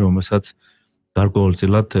ადამიანი, რომელსაც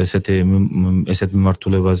გარკვეულწილად ესეთ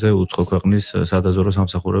მიმართულებაზე უცხო ქვეყნის სადაზვერვო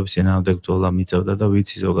სამსახურების წინააღმდეგ ბრძოლა მიწევდა და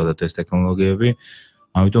ვიცი ზოგადად ეს ტექნოლოგიები,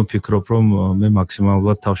 ამიტომ ვფიქრობ, რომ მე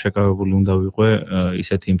მაქსიმალურად თავშეკავებული უნდა ვიყო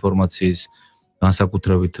ისეთი ინფორმაციის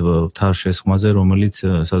განსაკუთრებით თარ შესხმაზე, რომელიც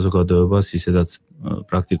საზოგადოებას ისედაც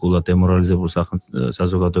პრაქტიკულად დემორალიზებულ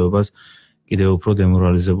საზოგადოებას კიდევ უფრო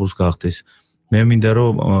დემორალიზებულს გახდის. მე მინდა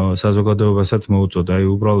რომ საზოგადოებასაც მოუწოდე, აი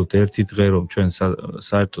უბრალოდ ერთი დღე რომ ჩვენ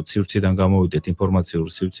საერთოდ სივრციდან გამოვიდეთ ინფორმაციურ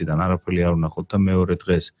სივრციდან არაფერი არ ვნახოთ და მეორე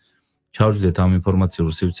დღეს ჩავჯდეთ ამ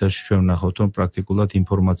ინფორმაციურ სივრცეში, ჩვენ ვნახავთ რომ პრაქტიკულად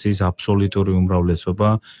ინფორმაციის აბსოლუტური უმრავლესობა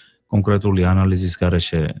კონკრეტული ანალიზის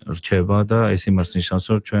გარეშე რჩება და ეს იმას ნიშნავს,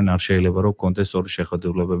 რომ ჩვენ არ შეიძლება რომ კონდეს ორი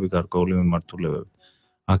შეხედულებები გარკვეული მიმართულებები.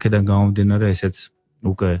 აქედან გამომდინარე ესეც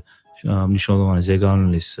უკვე მნიშვნელოვანი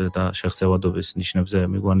ზეგავლენის და შეხსევადობის ნიშნებზე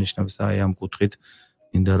მიგვანიშნებს და აი ამ კუთხით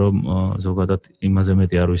მინდა რომ ზოგადად იმაზე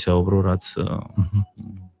მეტი არ ვისაუბრო, რაც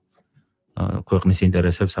ქვეყნის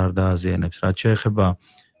ინტერესებს არ დააზიანებს. რაც შეეხება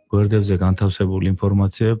გვერდებზე განთავსებულ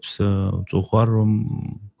ინფორმაციებს, წუხარ რომ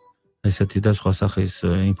ესეთი და სხვა სახის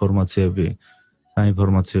ინფორმაციები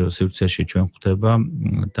საინფორმაციო სივრცეში ჩვენ ხვდება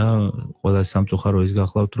და ყველა სამწუხარო ის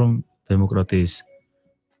გახლავთ, რომ დემოკრატიის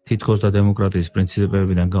თითქოს და დემოკრატიის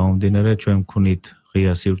პრინციპებიდან გამომდინარე ჩვენ ვქვნით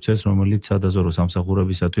ღია სივრცეს, რომელიც სადაზვერვო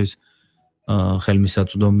სამსახურებისათვის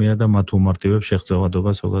ხელმისაწვდომია და მათ უმარტივებს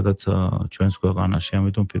შეღწევადობას ზოგადად ჩვენს ქვეყანაში.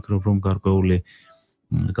 ამიტომ ვფიქრობ, რომ გარკვეული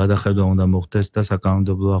გადახედვა უნდა მოხდეს და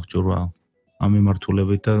საკანონმდებლო აღჭურვა ამ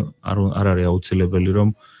მიმართულებით და არ არის აუცილებელი, რომ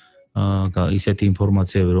ისეთი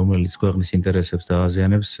ინფორმაციები, რომელიც ქვეყნის ინტერესებს და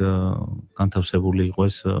აზიანებს, განთავსებული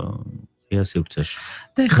იყოს ღია სივრცეში.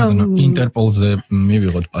 და ხა ინტერპოლზე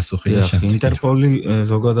მივიღოთ პასუხი და შემდგომ. ინტერპოლი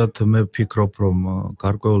ზოგადად მე ვფიქრობ, რომ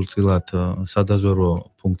გარკვეულწილად სადაზვერვო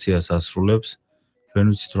ფუნქციას ასრულებს. ჩვენ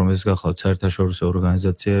ვიცით, რომ ეს გახლავთ საერთაშორისო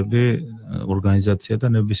ორგანიზაცია და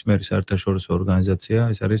ნებისმიერი საერთაშორისო ორგანიზაცია,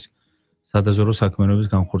 ეს არის სადაზვერვო საქმიანობის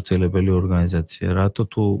განხორციელებელი ორგანიზაცია. რატო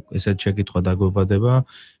თუ ესეთ შეკითხვა დაგვებადება?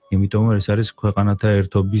 იმიტომ რომ ეს არის ქვეყანათა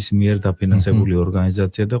ერთობის მიერ დაფინანსებული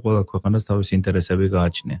ორგანიზაცია და ყველა ქვეყანას თავისი ინტერესები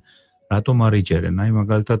გააჩნია. რატომ არ იჯერენ? აი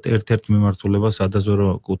მაგალითად ერთ-ერთ მიმართულება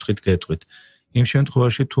სადაზვერვო კუთხით გეტყვით. იმ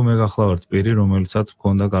შემთხვევაში თუ მე გახლავართ პირი, რომელსაც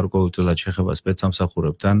მქონდა გარკვეულწილად შეხება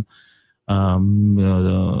სპეცსამსახურებთან,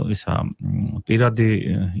 პირადი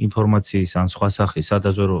ინფორმაციის ან სხვა სახის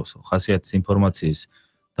სადაზვერვო ხასიათის ინფორმაციის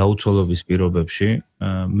დაუცველობის პირობებში,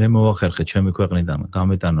 მე მოვახერხე ჩემი ქვეყნიდან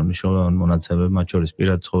გამეტანო მნიშვნელოვანი მონაცემები, მათ შორის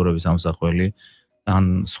პირადი ცხოვრების ამსახველი ან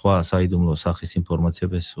სხვა საიდუმლო სახის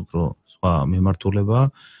ინფორმაციების უფრო სხვა მიმართულება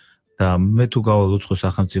და მე თუ გავალ უცხო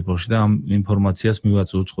სახელმწიფოში და ამ ინფორმაციას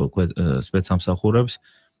მივაწვი უცხო სპეცსამსახურებს,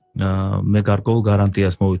 მე გარკვეულ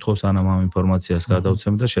გარანტიას მოვითხოვ სანამ ამ ინფორმაციას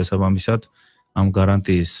გადავცემ და შესაბამისად ამ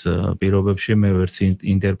გარანტიის პირობებში მე ვერც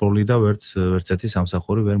ინტერპოლი და ვერც ერთი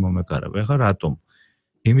სამსახური ვერ მომეკარებ. ეხლა რატომ?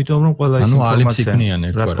 იმიტომ რომ ყველა ის ინფორმაცია,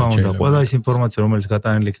 რა თქმა უნდა, ყველა ის ინფორმაცია, რომელიც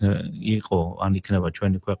გატანილი იყო ან იქნება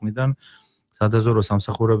ჩვენი ქვეყნიდან, სადაზვერვო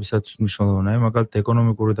სამსახურებისაც მნიშვნელოვანია, მაგალითად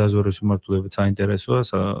ეკონომიკური დაზვერვის მიმართულებით საინტერესოა,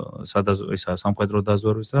 სამხედრო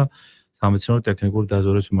დაზვერვის და სამეცნიერო ტექნიკური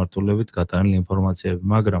დაზვერვის მიმართულებით გატანილი ინფორმაციები,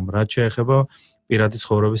 მაგრამ რაც შეეხება პირადი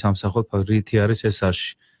ცხოვრების ამსახველ რითი არის ეს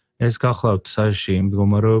საში. ეს გახლავთ საში იმ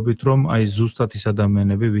მდგომარეობით, რომ აი ზუსტად ის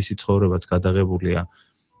ადამიანები, ვისი ცხოვრებაც გადაღებულია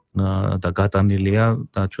და გატანილია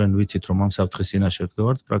და ჩვენ ვიცით, რომ ამ საფრთხის წინაშე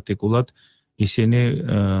ვდგავართ, პრაქტიკულად ისინი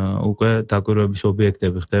უკვე დაკვირვების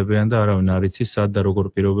ობიექტები ხდებიან და არავინ არ იცის სად და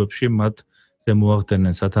როგორ პირობებში მათ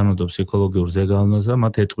მოახდენენ სათანადო ფსიქოლოგიურ ზეგავლენას და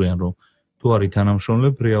მათ ეტყვიან, რომ თუ არის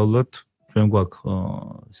თანამშრომლები, რეალურად ჩვენ გვაქვს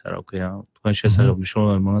ისა რა ქვია, თქვენ შესაძლებელი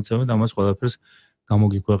მნიშვნელოვანი მონაცემები და ამას ყველაფერს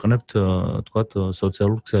გამოგიქვეყნებთ, თქვათ,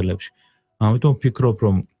 სოციალურ ქსელებში. ამიტომ ვფიქრობ,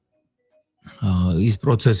 რომ ის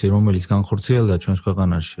პროცესი, რომელიც განხორციელდა ჩვენს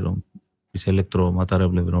ქვეყანაში, რომ ის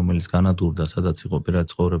ელექტრომატარებლები, რომელიც განადგურდა, სადაც იყო პირადი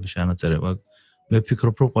ცხოვრების ჩანაწერება, მე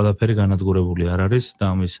ვფიქრობ, რომ ყველაფერი განადგურებული არ არის და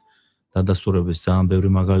ამის დადასტურების ძალიან ბევრი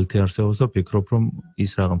მაგალითი არსებობს და ვფიქრობ, რომ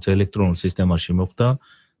ის რაღაც ელექტრონულ სისტემაში მოხდა,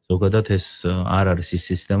 ზოგადად ეს არ არის ის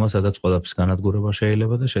სისტემა, სადაც ყველაფრის განადგურება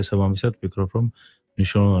შეიძლება და შესაბამისად ვფიქრობ, რომ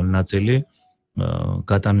მნიშვნელოვანი ნაწილი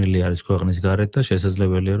გატანილი არის ქვეყნის გარეთ და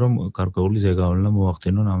შესაძლებელია, რომ გარკვეული ზეგავლენა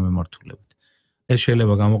მოახდინონ ამ მიმართულებით. ეს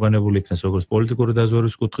შეიძლება გამოყენებული იქნას როგორც პოლიტიკური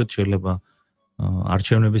დაზვერვის კუთხით, შეიძლება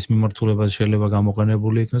არჩევნების მიმართულებაზე შეიძლება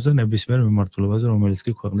გამოყენებული იქნას და ნებისმიერ მიმართულებაზე, რომელიც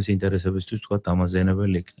კი ქვეყნის ინტერესებისთვის თქვა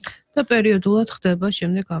დამაზიანებელი იქნება. და პერიოდულად ხდება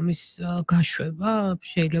შემდეგ ამის გაშვება,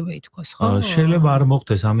 შეიძლება ითქვას, ხო? შეიძლება არ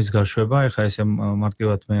მოხდეს ამის გაშვება, ეხლა ესე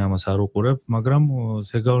მარტივად მე ამას არ უყურებ, მაგრამ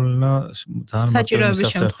ზეგავლენა ძალიან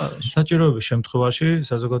საჭიროების შემთხვევაში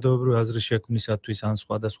საზოგადოებრივი აზრის შექმნისათვის ან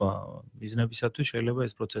სხვადასხვა მიზნებისათვის შეიძლება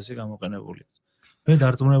ეს პროცესი გამოყენებული იქნას. მე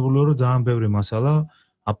დარწმუნებული ვარ, რომ ძალიან ბევრი მასალა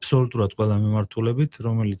აბსოლუტურად ყველა მიმართულებით,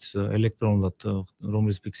 რომელიც ელექტრონულად,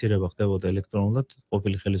 რომლის ფიქსირება ხდებოდა ელექტრონულად,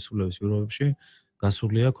 ყოფილი ხელისუფლების პირობებში,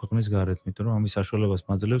 გასულია ქვეყნის გარეთ, იმიტომ რომ ამის საშუალებას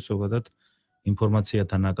მაძლევს ზოგადად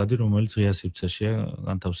ინფორმაციათა ნაკადი, რომელიც ღია სივრცეშია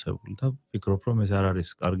განთავსებული და ვფიქრობ, რომ ეს არ არის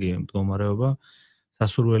კარგი მდგომარეობა.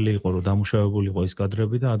 სასურველი იყო, რომ დამუშავებულიყო ის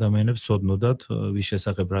კადრები და ადამიანებს ცოდნოდათ, ვის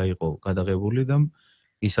შესახებ რა იყო გადაღებული და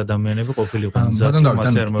ის ადამიანები ყოფილიყო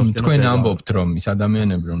ინფორმაცია არ მოვიდნენ. თქვენ ამბობთ, რომ ის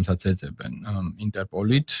ადამიანები, რომელსაც ეძებენ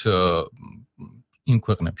ინტერპოლით, იმ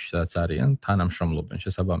ქვეყნებში, სადაც არიან, თანამშრომლობენ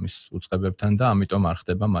შესაბამის უწყებებთან და ამიტომ არ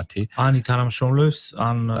ხდება მათი ან ითანამშრომლებს,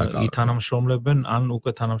 ან ითანამშრომლებენ, ან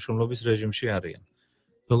უკვე თანამშრომლობის რეჟიმში არიან.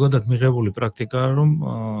 ზოგადად მიღებული პრაქტიკაა, რომ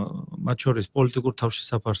მათ შორის პოლიტიკურ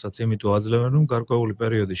თავშესაფარსაც იმიტომ აძლევენ, რომ გარკვეული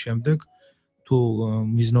პერიოდის შემდეგ თუ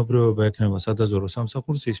მიზნობრიობა ექნება სადაზვერვო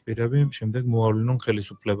სამსახურს, ის პირები შემდეგ მოავლინონ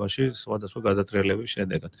ხელისუფლებაში სხვადასხვა გადატრიალების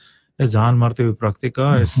შედეგად. ეს ძალიან მარტივი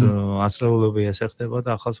პრაქტიკაა, ეს ასწლეულები ესე ხდება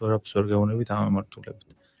და ახალს ვერაფერს ვერ გეუბნებით ამ მიმართულებით.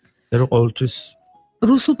 ზერო ყოველთვის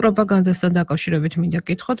რუსულ პროპაგანდასთან დაკავშირებით მინდა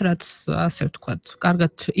გკითხოთ, რაც ასე ვთქვათ,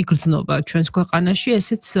 კარგად იგრძნობა ჩვენს ქვეყანაში,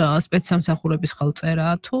 ესეც სპეცსამსახურების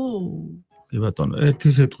ხელწერაა თუ კი ბატონო, ერთი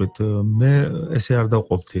სიტყვით, მე ესე არ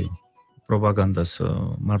დავყოფთი პროპაგანდას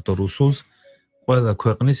მარტო რუსულს. ყველა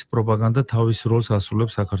ქვეყნის პროპაგანდა თავის როლს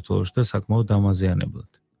ასრულებს საქართველოში და საკმაოდ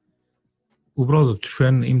დამაზიანებლად. უბრალოდ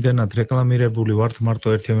ჩვენ იმდენად რეკლამირებული ვართ მარტო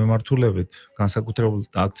ერთი მიმართულებით, განსაკუთრებულ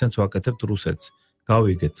აქცენტს ვაკეთებთ რუსეთს.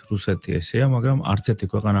 გავიგეთ, რუსეთი ესეა, მაგრამ არც ერთი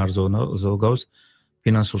ქვეყანა არ ზოგავს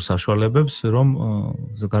ფინანსურ საშუალებებს, რომ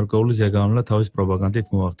გარკვეული ზეგავლენა თავის პროპაგანდით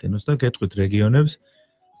მოახდინოს და გეტყვით რეგიონებს,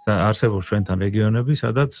 არსებობს ჩვენთან რეგიონები,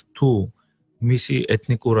 სადაც თუ მისი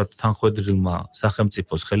ეთნიკურად თანხვედრილმა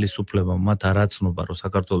სახელმწიფოს ხელისუფლებამ მათ არ აცნობა, რომ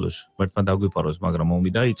საქართველოს ერთმანეთს დაგვიპაროს, მაგრამ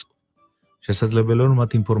ომი დაიწყო. შესაძლებელია რომ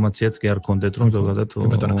მათ ინფორმაციაც კი არ ქონდეთ რომ ზოგადად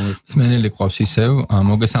სმენელი ყავს ისევ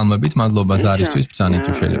მოგესალმებით მადლობა ზარისთვის ბრძანით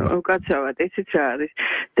თუ შეიძლება უკაცრავად ისიც რა არის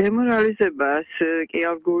დემორალიზებას კი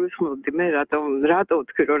არ გულისხმობდი მე რატო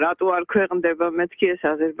ვთქვი რომ რატო არ ქვეყნდება მეთქი ეს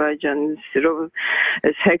აზერბაიჯანის რომ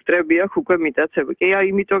სექტრები აქვს უკვე მიტაცები კი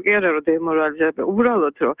იმიტომ კი არა რომ დემორალიზება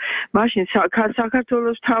უბრალოდ რომ მაშინ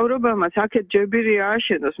საქართველოს მთავრობამაც აქეთ ჯებირი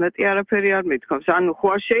ააშენოს მეტი არაფერი არ მithქობს ანუ ხო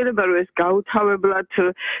არ შეიძლება რომ ეს გაუთავებლად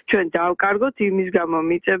ჩვენ დავკარგოთ იმის გამო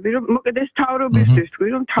მიწები რომ მოკედ ეს თავრობისთვის თქვი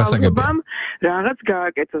რომ თავრობამ რაღაც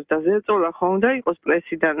გააკეთოს და ზეწოლა ხო უნდა იყოს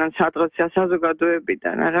პრესიდან ან სადღაც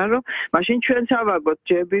საზოგადოებიდან არა რომ მაშინ ჩვენც ავაგოთ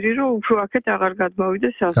ჯებირი რომ უფრო აქეთ აღარ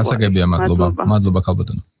გადმოვიდეს საზღვარი გასაგებია მადლობა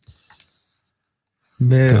ქალბატონო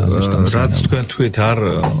მე რაც თქვენ თქვით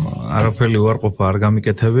არაფერი უარყოფა არ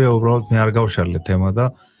გამიკეთებია უბრალოდ მე არ გავშალე თემა და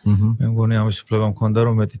მე მგონი ამის უფლება მქონდა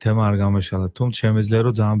რომ მეტი თემა არ გამეშალა თუმცა შემიძლია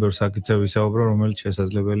რომ ძალიან ბევრ საკითხზე ვისაუბრო რომელიც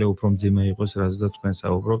შესაძლებელია უფრო მძიმე იყოს რაზეც თქვენ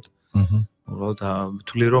საუბრობთ უბრალოდ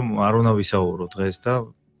ვთვლი რომ არ უნდა ვისაუბრო დღეს და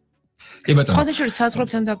კი ბატონო სხვადასხვა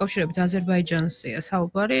საზღვრებთან დაკავშირებით აზერბაიჯანსია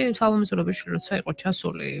საუბარი თავმომზრობეში როცა იყო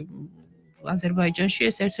ჩასული აზერბაიჯანში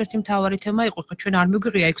ეს ერთ-ერთი მთავარი თემა იყო, ხო ჩვენ არ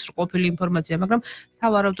მიგვიღია ეგ სრულყოფილი ინფორმაცია, მაგრამ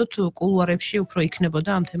სავარაუდოდ კულუარებში უფრო იქნებოდა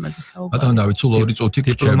ამ თემაზე საუბარი. ბატონო დავით, სულ 2 წუთი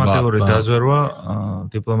გრჩება.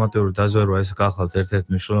 დიპლომატიური დაზვერვა ეს გახლავთ ერთ-ერთი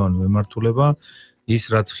მნიშვნელოვანი მიმართულება. ის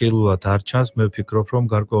რაც ხილულად არ ჩანს, მე ვფიქრობ, რომ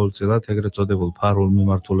გარკვეულწილად ეგრეთ წოდებულ ფარულ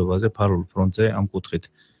მიმართულებაზე, ფარულ ფრონტზე ამ კუთხით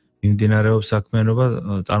მიმდინარეობს საქმიანობა,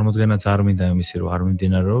 წარმოდგენაც არ მინდა იმისი, რომ არ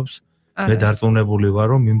მიმდინარეობს. მე დარწმუნებული ვარ,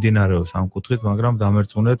 რომ მიმდინარეობს ამ კუთხით, მაგრამ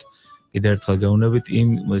დამერწმუნეთ კიდევ ერთხელ გეუბნებით იმ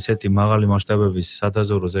ესეთი მაღალი მასშტაბების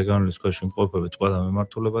სადაზვერვო ზეგავლენის ქვეშ იმყოფებით ყველა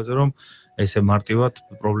მიმართულებაზე, რომ ესე მარტივად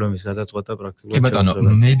პრობლემის გადაწყვეტა პრაქტიკულად კი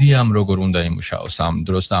ბატონო, მედიამ როგორ უნდა იმუშაოს ამ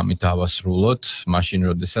დროს და ამით დავასრულოთ, მაშინ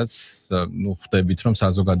როდესაც ხვდებით, რომ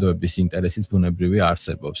საზოგადოების ინტერესიც ბუნებრივი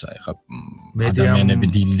არსებობს, აი ხა ადამიანები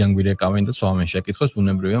დილიდან გვირეკავენ და სვამენ შეკითხოს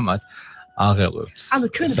ბუნებრივია მათ აღელვებთ. ანუ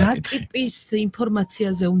ჩვენ რა ტიპის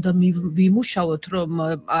ინფორმაციაზე უნდა ვიმუშაოთ, რომ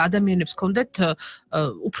ადამიანებს კონდეთ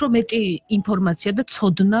უფრო მეტი ინფორმაცია და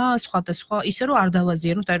ცოდნა სხვადასხვა, ისე რომ არ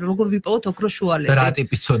დავაზიანოთ, აი როგორ ვიპოვოთ ოქროს შუალები. და რა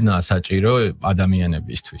ტიპის ცოდნაა საჭირო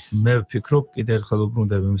ადამიანებისთვის? მე ვფიქრობ, კიდევ ერთხელ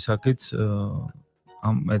უბრუნდები იმ საკითხს,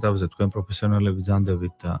 ამ ეტაპზე თქვენ პროფესიონალები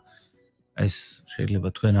ზანდებით და ეს შეიძლება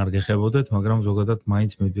თქვენ არ გეხებოდეთ, მაგრამ ზოგადად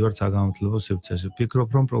მაინც მივდივართ საგანმანათლებლო სივრცეში. ვფიქრობ,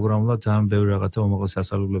 რომ პროგრამულად ძალიან ბევრი რაღაცა უმაღლეს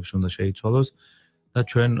სასწავლებლებში უნდა შეიცვალოს და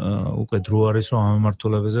ჩვენ უკვე დრო არის, რომ ამ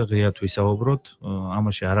მიმართულებაზე ღიად ვისაუბროთ.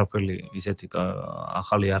 ამაში არაფერი ისეთი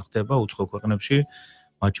ახალი არ ხდება უცხო ქვეყნებში,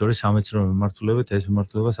 მათ შორის სამეცნიერო მიმართულებით ეს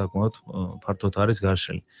მიმართულება საკმაოდ ფართოდ არის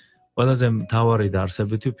გაშლილი. ყველაზე მთავარი და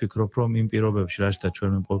არსებითი ვფიქრობ, რომ იმ პირობებში, რაშიც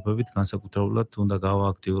ჩვენ ვიმყოფებით, განსაკუთრებულად უნდა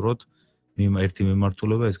გავააქტიუროთ ერთი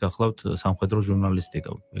მიმართულება ეს გახლავთ სამხედრო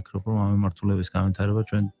ჟურნალისტიკა. ვფიქრობ, რომ ამ მიმართულების განვითარება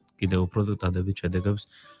ჩვენ კიდევ უფრო დადებით შედეგებს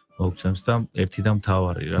მოგცემს და ერთი და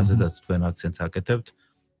მთავარი, რაზედაც თქვენ აქცენტს აკეთებთ,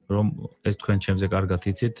 რომ ეს თქვენ ჩემზე კარგად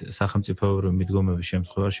იცით, სახელმწიფოებრივი მიდგომების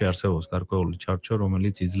შემთხვევაში არსებობს გარკვეული ჩარჩო,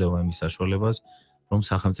 რომელიც იძლევა იმის საშუალებას, რომ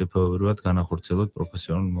სახელმწიფოებრივად განახორციელოთ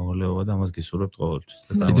პროფესიონალური მოვალეობა და ამას გისურვებთ ყოველთვის.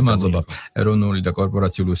 დიდი მადლობა. ეროვნული და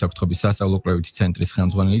კორპორაციული უსაფრთხოების სასწავლო-კვლევითი ცენტრის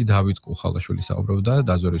ხელმძღვანელი დავით კუხალაშვილი საუბრობდა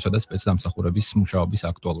დაზვერვისა და სპეცსამსახურების მუშაობის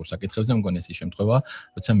აქტუალურ საკითხებზე. მგონი ეს შემთხვევა,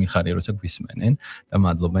 როცა მიხარია, როცა გვისმენენ და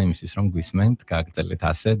მადლობა იმისთვის, რომ გვისმენთ, გააგრძელეთ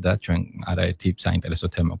ასე და ჩვენ არაერთი საინტერესო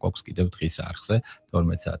თემა გვაქვს კიდევ დღის არხზე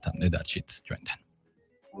 12 საათამდე დარჩით ჩვენთან.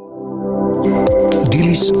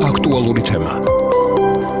 დილის აქტუალური თემა.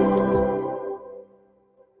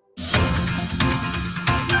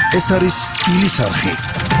 ეს არის დილის არხი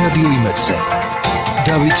რადიო იმედზე.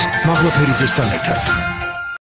 დავით მაღლაფერიძესთან ერთად.